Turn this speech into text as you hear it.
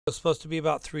It's supposed to be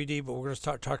about 3D, but we're going to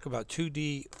start talking about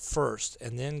 2D first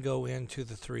and then go into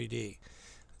the 3D.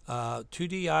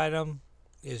 2D item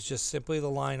is just simply the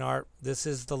line art. This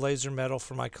is the laser metal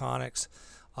from Ikonics.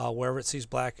 Wherever it sees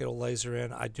black, it'll laser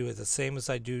in. I do it the same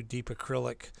as I do deep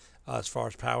acrylic as far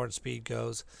as power and speed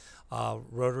goes.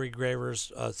 Rotary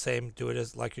engravers, same. Do it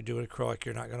as like you're doing acrylic.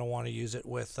 You're not going to want to use it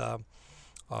with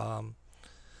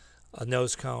a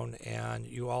nose cone, and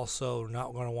you also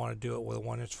not going to want to do it with a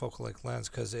 1-inch focal length lens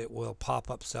because it will pop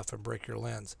up stuff and break your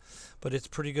lens. But it's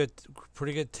pretty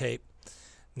good tape.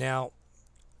 Now,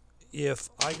 if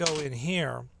I go in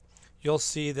here, you'll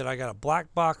see that I got a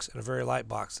black box and a very light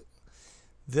box.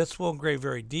 This will engrave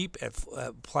very deep at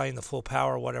applying the full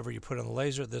power, whatever you put on the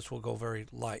laser. This will go very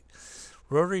light.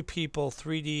 Rotary people,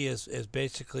 3D is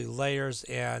basically layers,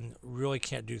 and really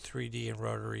can't do 3D in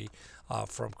rotary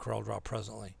from Corel Draw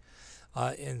presently.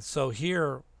 And so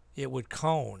here it would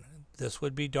cone. This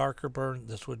would be darker burn.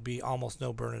 This would be almost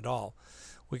no burn at all.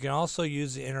 We can also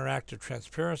use the interactive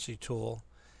transparency tool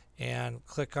and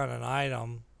click on an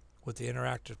item with the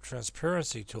interactive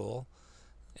transparency tool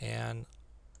and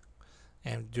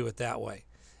do it that way.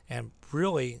 And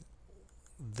really,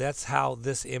 that's how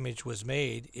this image was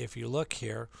made. If you look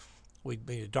here, we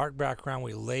made a dark background,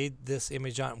 we laid this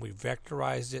image on, and we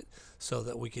vectorized it so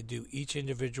that we could do each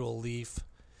individual leaf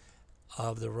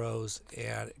of the rose,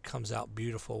 and it comes out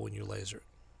beautiful when you laser it.